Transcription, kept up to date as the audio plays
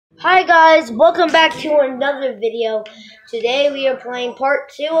Hi guys, welcome back to another video. Today we are playing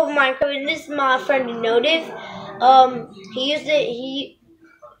part 2 of Minecraft, and this is my friend Notive. He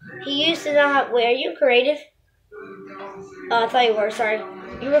used to not have, wait, are you creative? I thought you were, sorry.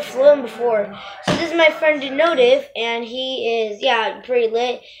 You were flowing before. So this is my friend Notive, and he is, pretty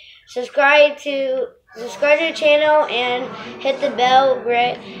lit. Subscribe to the channel and hit the bell,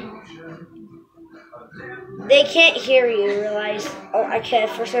 right? They can't hear you, realize. Oh, I can't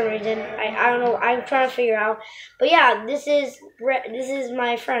for some reason. I don't know. I'm trying to figure out. But yeah, this is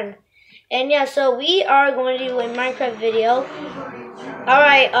my friend. And yeah, so we are going to do a Minecraft video.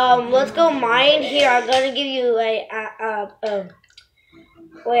 Alright, let's go mine here. I'm gonna give you wait,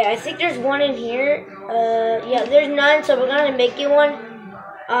 I think there's one in here. Yeah, there's none, so we're gonna make you one.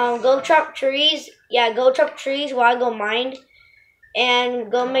 Go chop trees. Yeah, go chop trees while I go mine. And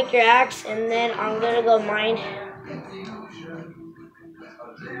go make your axe, and then I'm gonna go mine.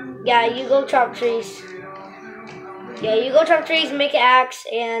 Yeah, you go chop trees. Yeah, you go chop trees, make an axe,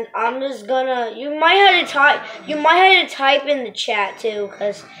 and I'm just gonna. You might have to type in the chat too,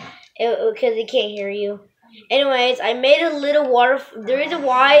 cause they can't hear you. Anyways, I made a little water. The reason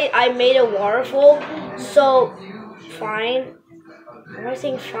why I made a waterfall, so fine. Am I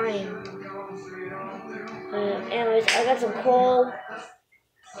saying fine? Anyways, I got some coal.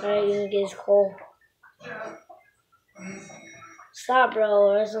 Alright, you gonna get his coal. Stop, bro,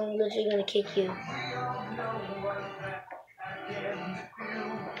 or else I'm literally gonna kick you.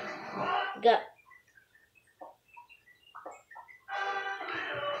 Got.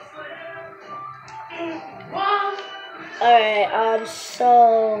 Alright,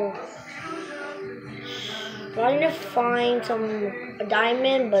 so trying to find some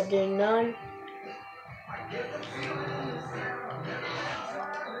diamond, but there's none.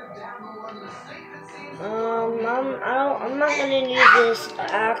 I'm not gonna use this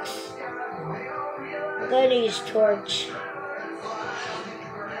axe. I'm gonna use torch.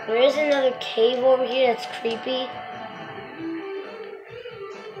 There is another cave over here that's creepy.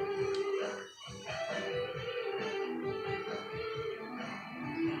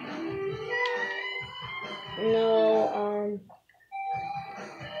 No,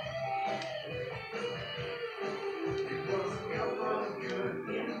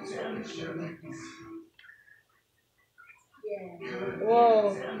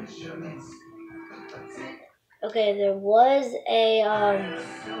 whoa. Okay, there was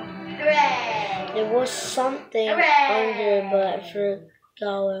there was something under, but I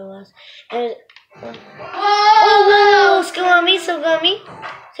forgot what it was. And whoa, skill on me,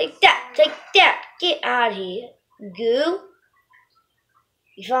 Take that, get out of here. Goo?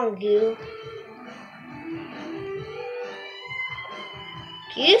 You found goo?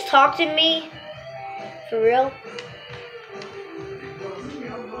 Can you just talk to me? For real?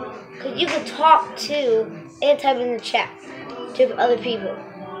 Cause you can talk too and type in the chat to other people.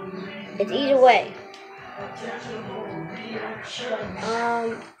 It's either way. I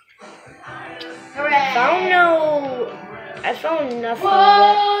found nothing.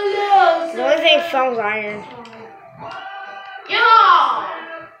 But the only thing I found was iron.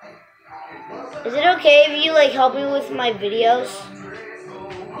 Is it okay if you help me with my videos?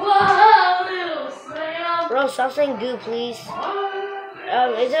 Bro, stop saying goo, please.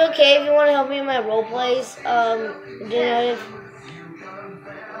 Is it okay if you want to help me in my role plays?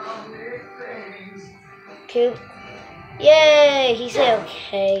 Coop. Yay! He said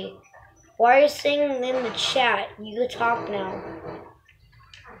okay. Why are you singing in the chat? You can talk now.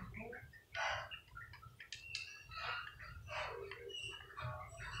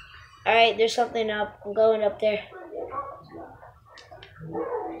 Alright, there's something up. I'm going up there.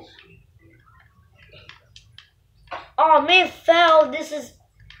 Oh man, fell. This is.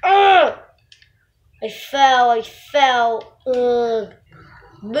 I fell. Ugh.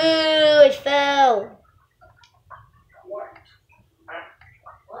 Boo, I fell.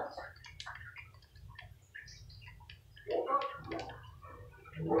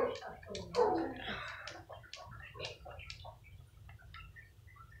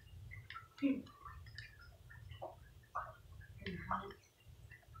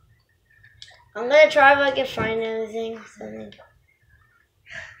 I'm gonna try if I can find anything.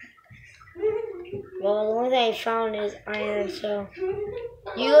 Well, the only thing I found is iron, so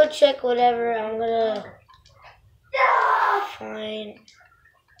you go check whatever. I'm gonna find.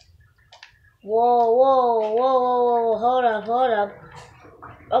 Whoa, hold up.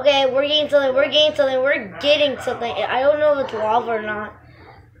 Okay, we're getting something. I don't know if it's lava or not.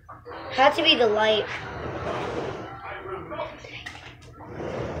 Had to be the light.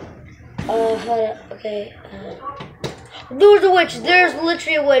 Hold up, okay. There's a witch. There's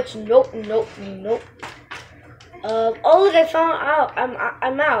literally a witch. Nope, nope, nope. Oh look, I found out.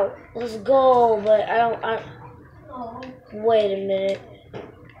 I'm out. Let's go. But I don't. Wait a minute.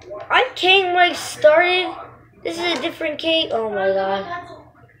 I came when I started. This is a different cave. Oh my god.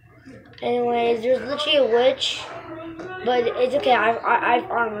 Anyways, there's literally a witch, but it's okay. I've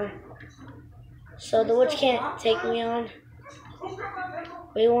armor, so the witch can't take me on.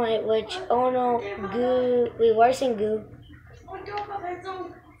 We want it, witch. Oh no, goo. Wait, why are you saying goo?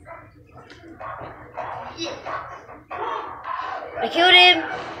 I killed him.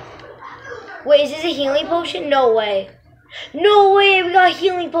 Wait, is this a healing potion? No way. No way, we got a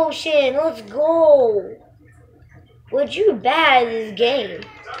healing potion. Let's go. Would you bad at this game?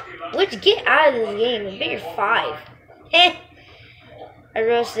 Would you get out of this game? I bet you're 5. I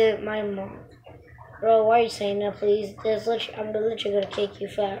roasted my mom. Bro, why are you saying that, please? I'm literally gonna kick you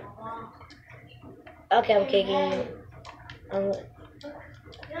fat. Okay, I'm kicking you.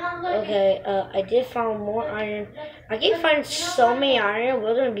 Okay, I did find more iron. I can find so many iron.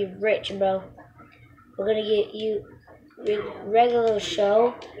 We're gonna be rich, bro. We're gonna get you regular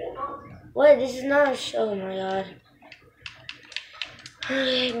show. What? This is not a show. Oh my god.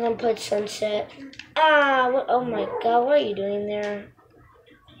 I'm gonna put sunset. What? Oh my god, what are you doing there?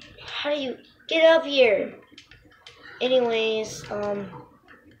 How do you get up here? Anyways,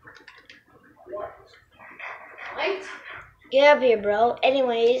 get up here, bro.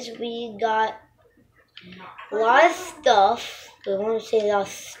 Anyways, we got a lot of stuff. I want to say a lot of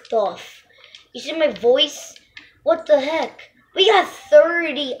stuff. You see my voice? What the heck? We got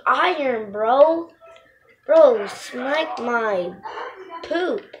 30 iron, bro. Bro, smack my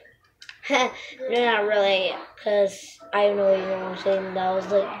poop. You're not really, because I know you know what I'm saying. That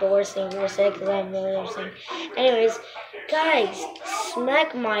was like the worst thing you were saying, because I have no idea what I'm saying. Anyways, guys,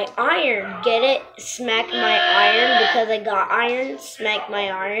 smack my iron. Get it? Smack my iron, because I got iron. Smack my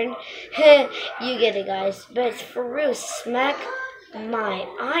iron. You get it, guys. But it's for real. Smack my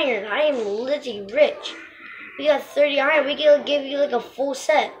iron. I am literally rich. We got 30 iron. We can give you like a full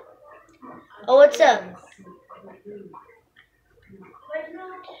set. Oh, what's up?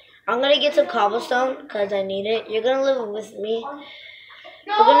 I'm gonna get some cobblestone because I need it. You're gonna live with me.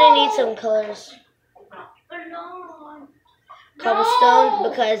 We're gonna need some colors. Cobblestone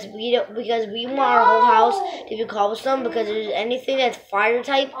because we want our whole house to be cobblestone, because if there's anything that's fire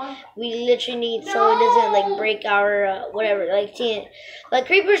type, we literally need so it doesn't like break our whatever. Like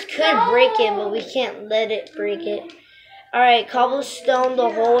creepers could break it, but we can't let it break it. All right, cobblestone the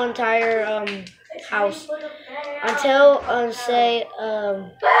whole entire house until say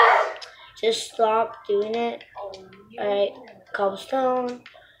just stop doing it. Alright, cobblestone. Alright,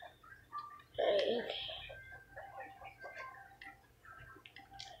 okay.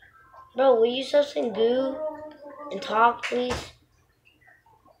 Bro, will you stop saying goo and talk, please?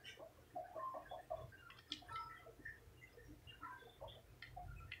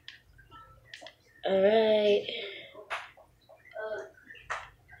 Alright.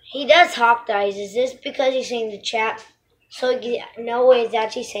 He does talk, guys. Is this because he's saying the chat? So you know what he's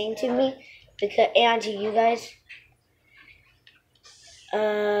actually saying to me? And to you guys.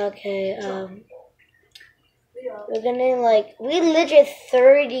 Okay, we're gonna we legit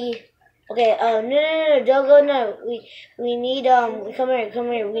 30. Okay, no, don't go, no. We need come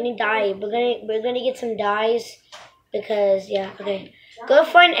here. We need dye. We're gonna get some dyes because yeah. Okay, go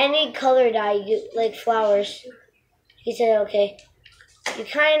find any color dye like flowers. He said okay. You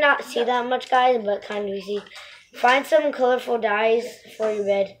kind of not see that much, guys, but kind of easy. Find some colorful dyes for your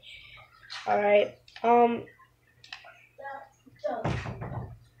bed. Alright. Ooh,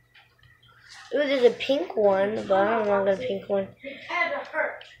 there's a pink one, but I don't want the pink one.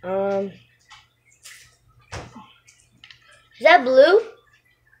 Is that blue?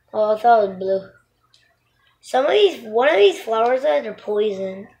 Oh, I thought it was blue. One of these flowers that are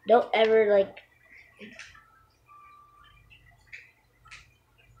poison. Don't ever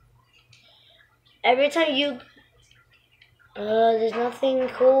every time you there's nothing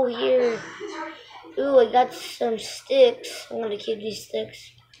cool here. Ooh, I got some sticks. I'm gonna keep these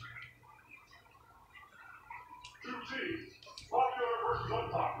sticks.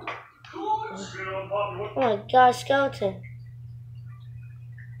 Oh my god, skeleton.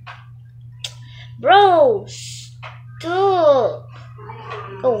 Bro, stop.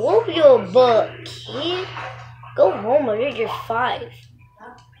 Go whoop your butt, kid. Go home, I heard you're 5.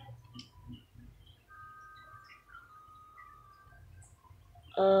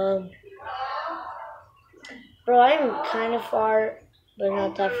 Bro, I'm kind of far, but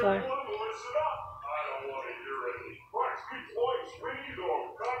not that far.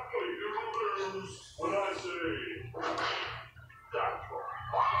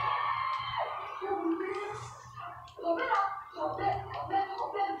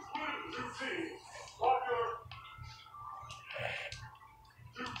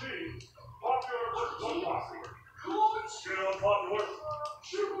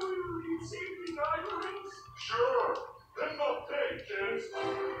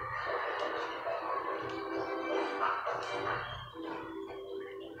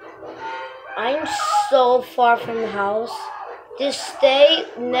 I'm so far from the house. Just stay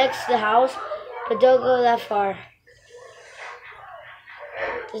next to the house, but don't go that far.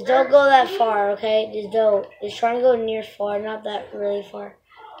 Just don't go that far, okay? Just don't. Just try to go near far, not that really far.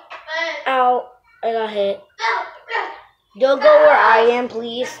 Ow, I got hit. Don't go where I am,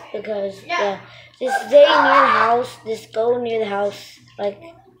 please, because, yeah. Just stay near the house. Just go near the house. Like,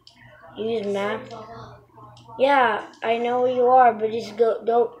 use map. Yeah, I know where you are, but just go,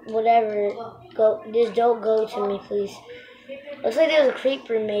 don't, whatever. Go, just don't go to me, please. Looks like there's a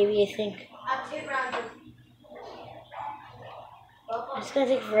creeper, maybe, I think. It's gonna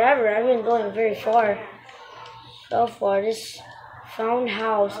take forever. I've been going very far. So far. This found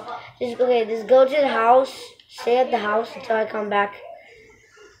house. Just go to the house. Stay at the house until I come back.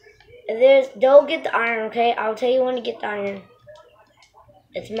 Don't get the iron, okay? I'll tell you when to get the iron.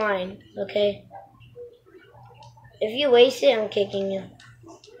 It's mine, okay? If you waste it, I'm kicking you.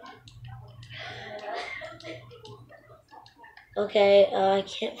 Okay, I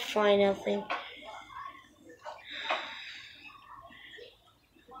can't find nothing.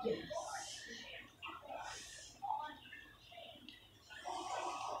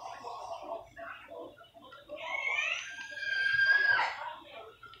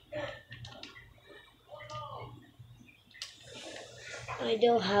 I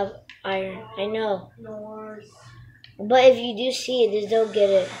don't have iron. I know. But if you do see it, just don't get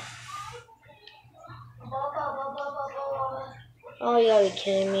it. Oh, you gotta be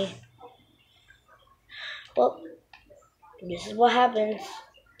kidding me. Well, this is what happens.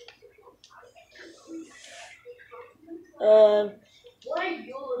 Okay,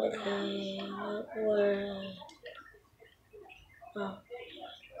 where? Oh.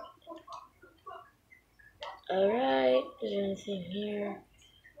 Alright, is there anything here?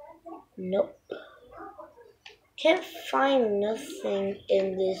 Nope. Can't find nothing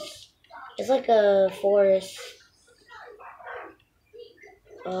in this. It's like a forest.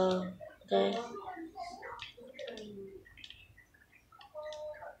 Okay.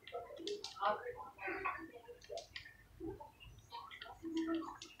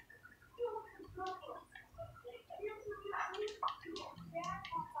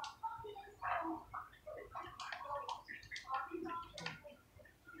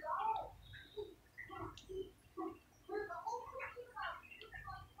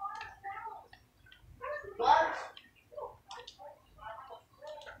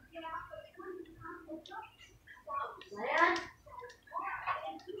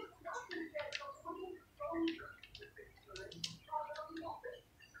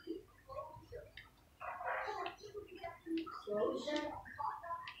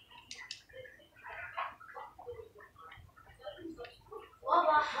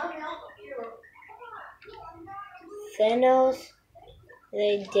 Thanos?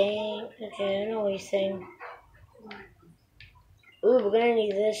 They dang. Okay, I know what you're saying. Ooh, we're gonna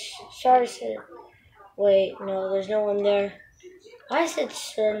need this. Sorry, sir. Wait, no, there's no one there. I said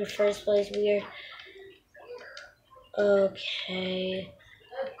sir in the first place, weird. Okay.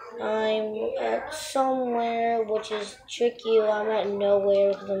 I'm at somewhere, which is tricky. I'm at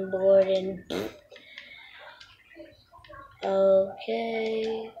nowhere because I'm bored and...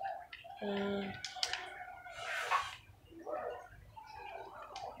 Okay.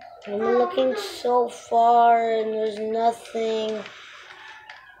 I'm looking so far and there's nothing.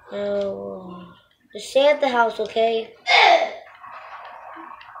 Oh. Just stay at the house, okay?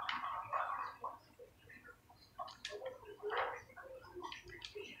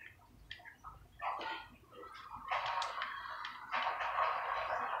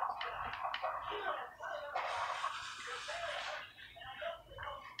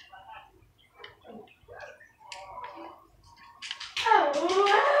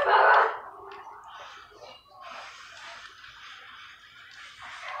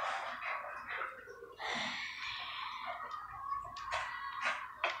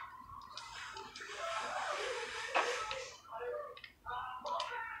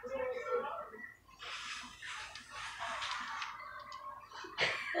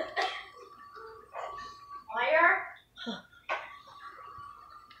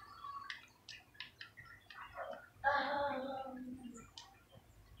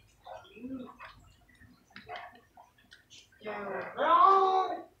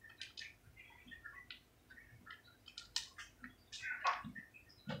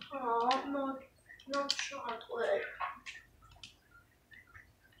 Oh, no chocolate.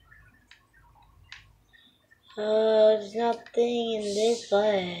 There's nothing in this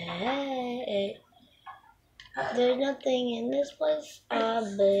place. There's nothing in this place.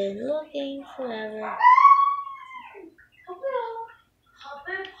 I've been looking forever.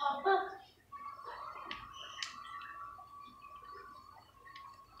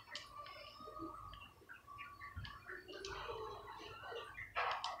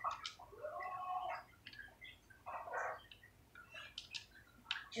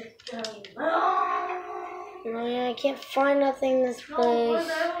 Oh yeah, I can't find nothing in this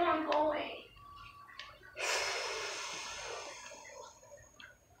place. I'm going.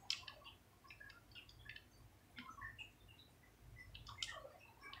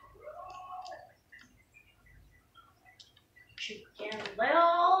 Chicken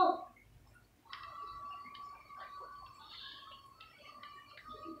Little.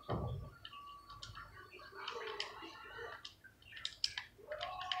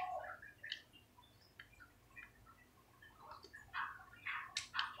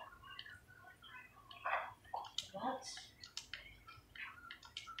 What?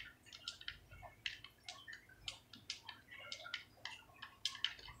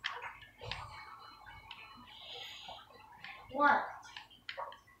 What?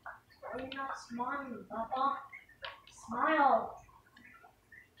 Why are you not smiling, Papa? Smile.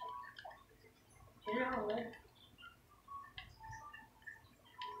 Generally.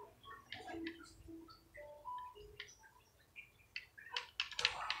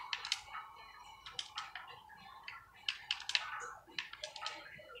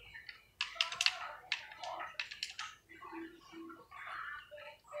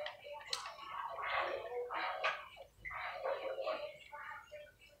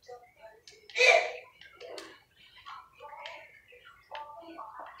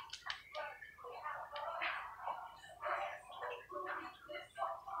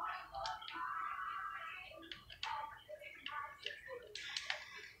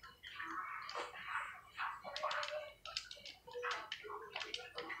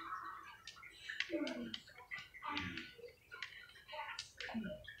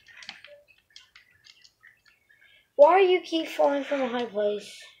 Why do you keep falling from a high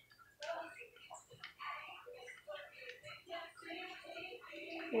place?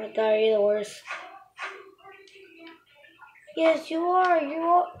 Oh my god, you're the worst. Yes, you are. You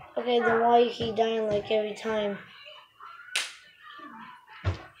are. Okay, then why you keep dying like every time?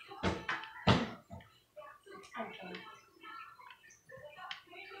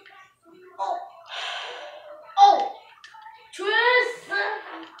 Oh! Twist!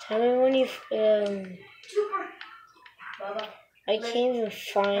 Tell me when you Super. Baba. I can't even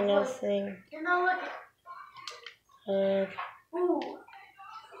find nothing. You know what? Ooh.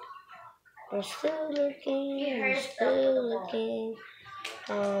 I'm still looking. You I'm heard still something. looking.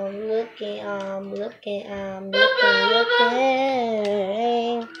 I'm looking. I'm looking.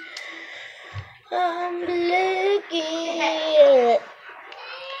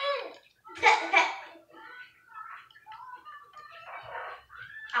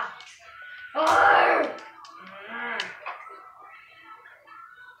 Arr!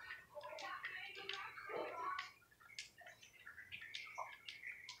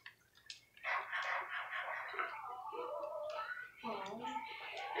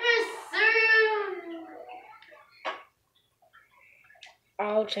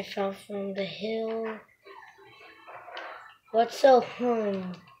 Ouch, I fell from the hill. What's a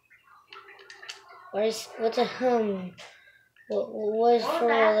what's a hum? What is for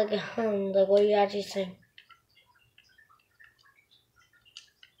like a hum? Like what are you actually saying?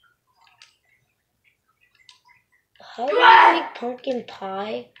 How do you make pumpkin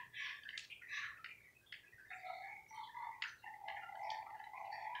pie?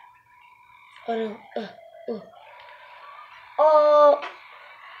 Oh no. Oh.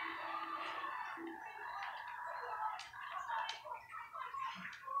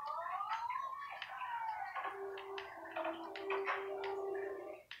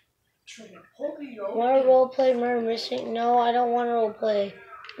 Want to roleplay Murder Mystery? No, I don't want to roleplay.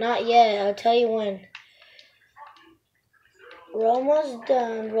 Not yet. I'll tell you when. We're almost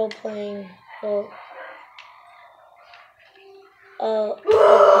done roleplaying. Okay. So.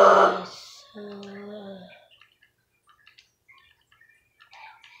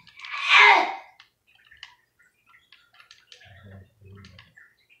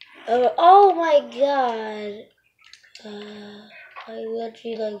 Oh my god. I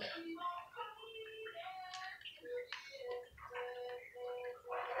literally like.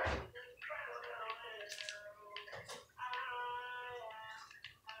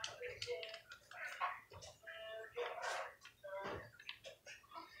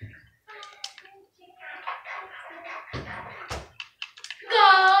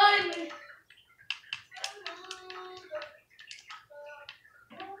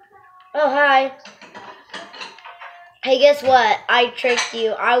 Oh, hi. Hey, guess what? I tricked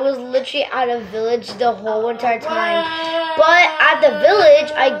you. I was literally at a village the whole entire time. But at the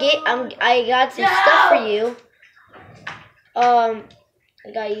village, I got some stuff for you. I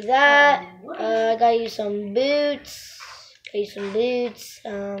got you that. I got you some boots. Trade some boots.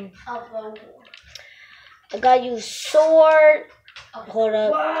 Elbow. I got you a sword. Hold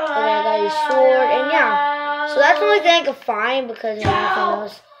up. Okay, I got you a sword. And yeah. So that's the only thing I could find because of nothing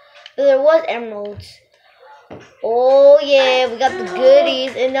else. But there was emeralds. Oh yeah, we got the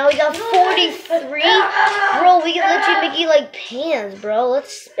goodies. And now we got 43. Bro, we can literally make you like pants, bro.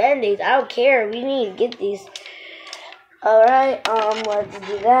 Let's spend these. I don't care. We need to get these. Alright, let's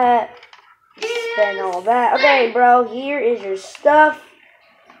do that. Spend all that. Okay, bro, here is your stuff.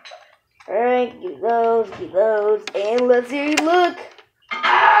 Alright, get those, and let's see you look.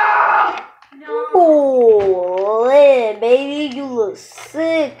 No. Oh, yeah, baby, you look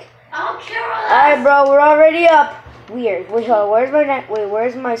sick. I don't care about that. Alright, bro, we're already up. Weird. Wait, hold on,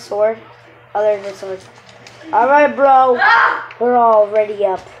 where's my sword? Oh, there's my sword. Alright, bro, we're already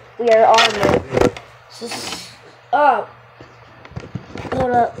up. We are armored. Oh,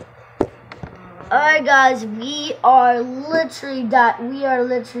 hold up. Alright, guys, we have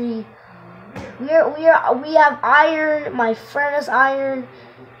iron. My friend has iron,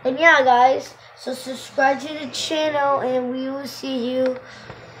 and yeah, guys. So subscribe to the channel, and we will see you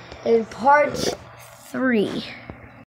in part 3.